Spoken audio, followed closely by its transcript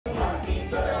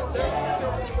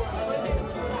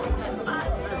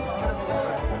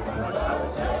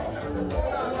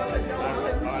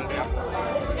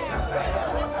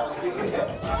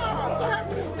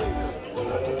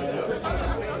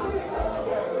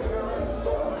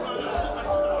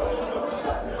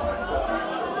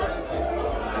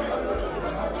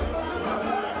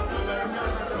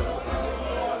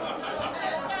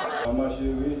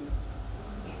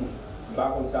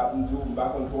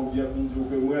contre combien pour dire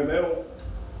que moi-même,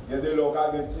 il y a des locaux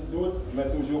qui ont un petit doute, mais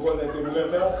toujours connaître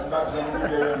moi-même, on va jamais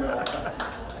dire moi-même.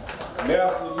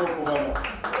 Merci beaucoup, maman.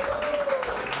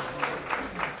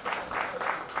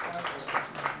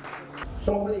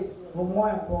 Semblé pour moi,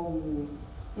 pour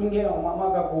maman,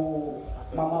 pour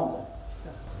maman.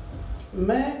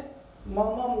 Mais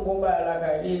maman,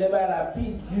 il est la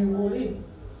pire du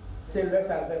c'est là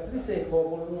ça fait plus effort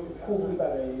pour nous couvrir par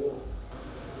eux.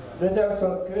 De telle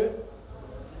sorte que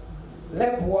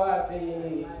les poids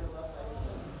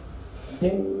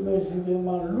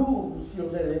démesurément lourds sur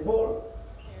ses épaules,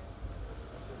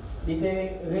 il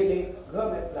était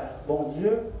remettre là, bon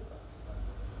Dieu,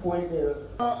 pour aider.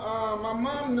 My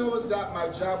mom knows that my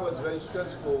job was very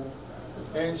stressful,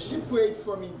 and she prayed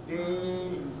for me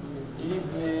day,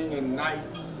 evening, and night,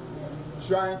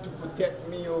 trying to protect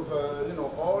me over, you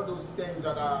know, all those things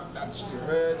that she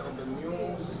heard on the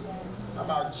news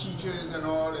about teachers and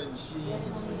all. And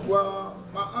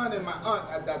my aunt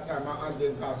at that time, my aunt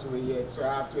didn't pass away yet, so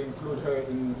I have to include her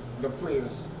in the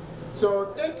prayers.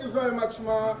 So thank you very much,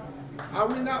 Ma. I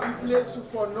will not replace you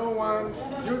for no one.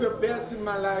 You're the best in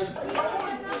my life.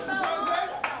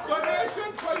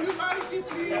 Donation for humanity,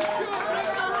 please. Children,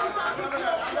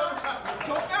 Africa,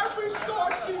 so every store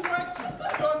she went to,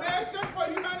 donation for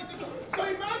humanity. So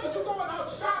imagine you going out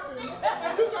shopping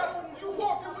and you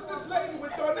walking with this lady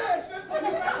with donation for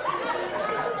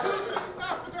humanity. Children in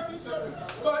Africa,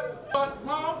 but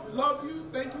Mom, love you.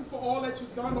 Thank you for all that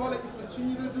you've done, all that you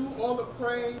continue to do, all the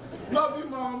praying. Love you,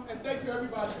 Mom, and thank you,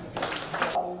 everybody.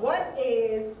 What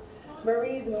is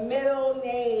Marie's middle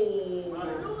name?